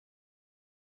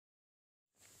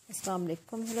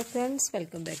Assalamualaikum. Hello friends,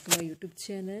 welcome back to my YouTube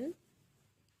channel.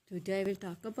 Today I will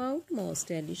talk about most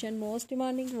stylish and most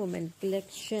demanding women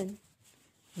collection.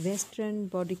 Western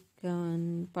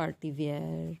bodycon party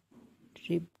wear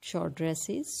ripped short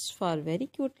dresses for very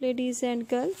cute ladies and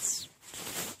girls.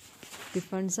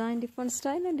 Different design, different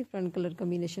style and different color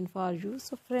combination for you.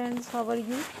 So friends, how are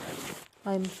you?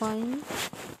 I am fine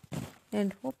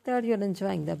and hope that you are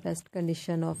enjoying the best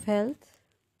condition of health.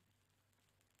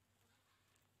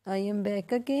 I am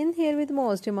back again here with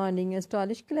most demanding and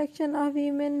stylish collection of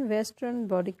women western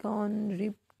bodycon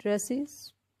ripped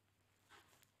dresses.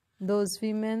 Those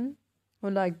women who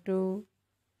like to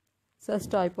such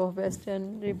type of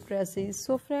western ripped dresses.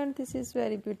 So friend, this is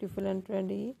very beautiful and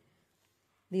trendy.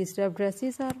 These type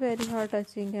dresses are very heart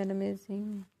touching and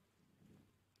amazing.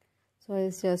 So I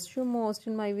suggest you most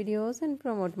in my videos and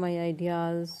promote my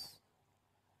ideas.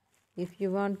 If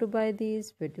you want to buy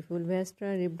these beautiful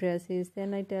western ripped dresses,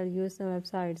 then I tell you some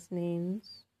websites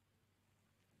names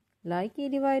like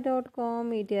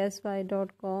edy.com,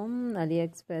 etsy.com,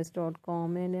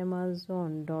 aliexpress.com and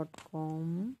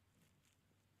amazon.com.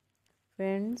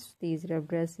 Friends, these ripped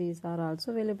dresses are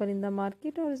also available in the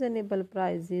market or reasonable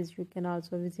prices. You can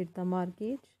also visit the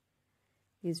market.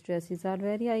 These dresses are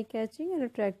very eye-catching and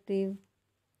attractive.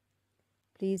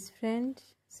 Please friend,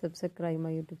 subscribe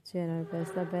my YouTube channel, press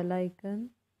the bell icon.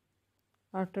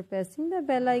 After pressing the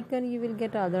bell icon, you will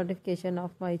get all the notification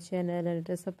of my channel and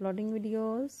latest uploading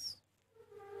videos.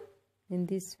 In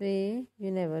this way, you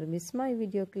never miss my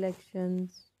video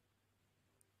collections.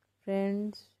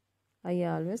 Friends, I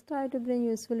always try to bring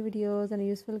useful videos and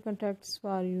useful contacts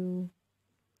for you.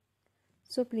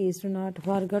 So please do not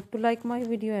forget to like my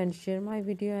video and share my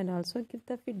video and also give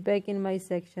the feedback in my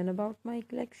section about my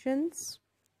collections.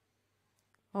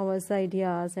 How was the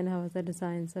ideas and how was the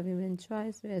designs of women's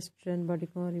choice western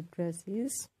bodycon ripped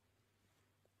dresses.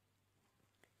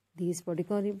 These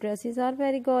bodycon ripped dresses are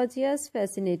very gorgeous,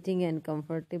 fascinating and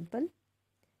comfortable.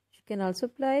 You can also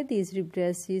apply these ripped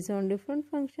dresses on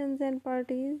different functions and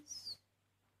parties.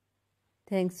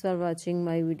 Thanks for watching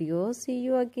my video. See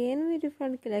you again with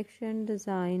different collection,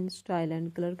 design, style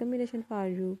and color combination for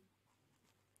you.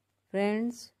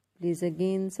 Friends, please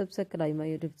again subscribe my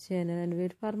YouTube channel and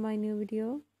wait for my new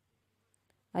video.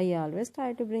 I always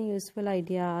try to bring useful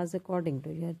ideas according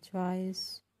to your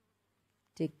choice.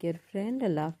 Take care friend.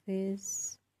 Allah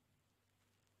Hafiz.